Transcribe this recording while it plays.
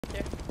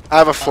I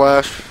have a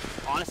flash.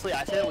 Honestly,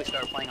 I say that we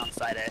start playing on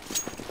side A.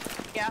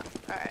 Yeah,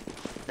 alright.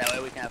 That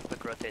way we can have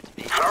quick rotate to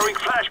B. Throwing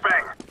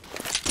flashbang.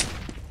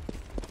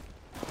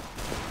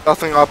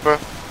 Nothing upper.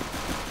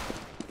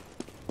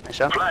 Nice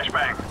shot.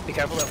 Flashbang. Be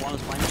careful that one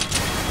is playing.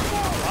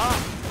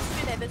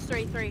 Two there, there's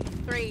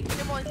three.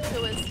 Two more,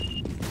 two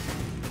is.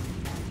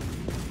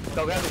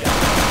 Go grab the gun.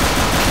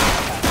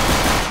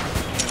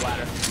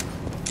 Ladder.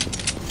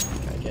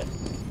 Okay.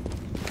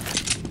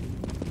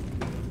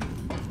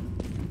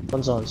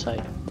 One's on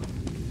site.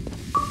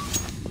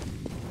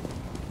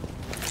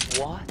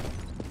 What?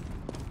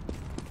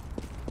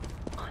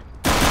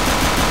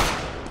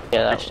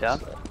 Yeah, that Nice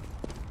job.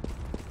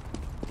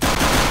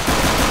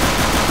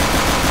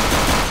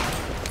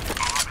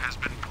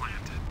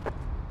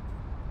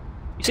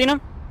 You seen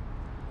him?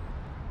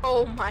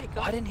 Oh my god.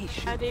 Why didn't he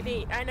shoot? How did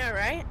he? I know,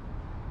 right?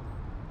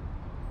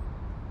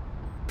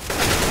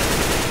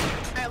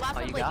 Alright, last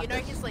one you lit. got You know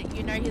this. he's lit.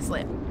 You know he's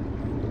lit.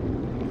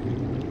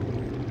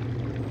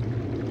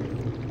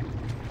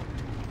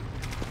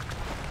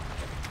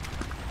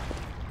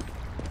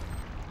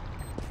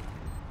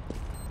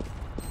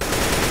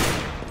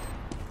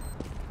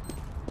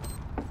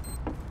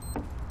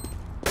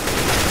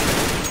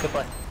 Good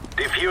play.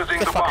 Defusing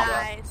Good the fucking bomb.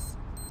 job. Nice.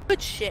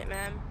 Good shit,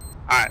 man.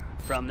 Alright,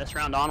 from this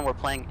round on, we're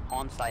playing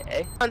on site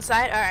A. On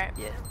side? Alright.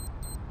 Yeah.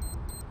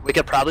 We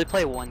could probably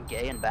play one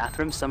gay in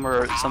bathrooms,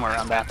 somewhere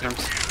around bathrooms.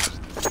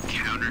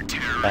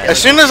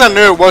 As soon as I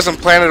knew it wasn't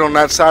planted on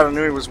that side, I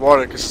knew it was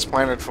water because it's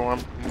planted for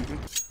him.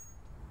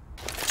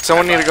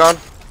 Someone need a gun?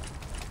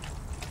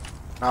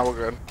 Nah, we're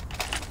good.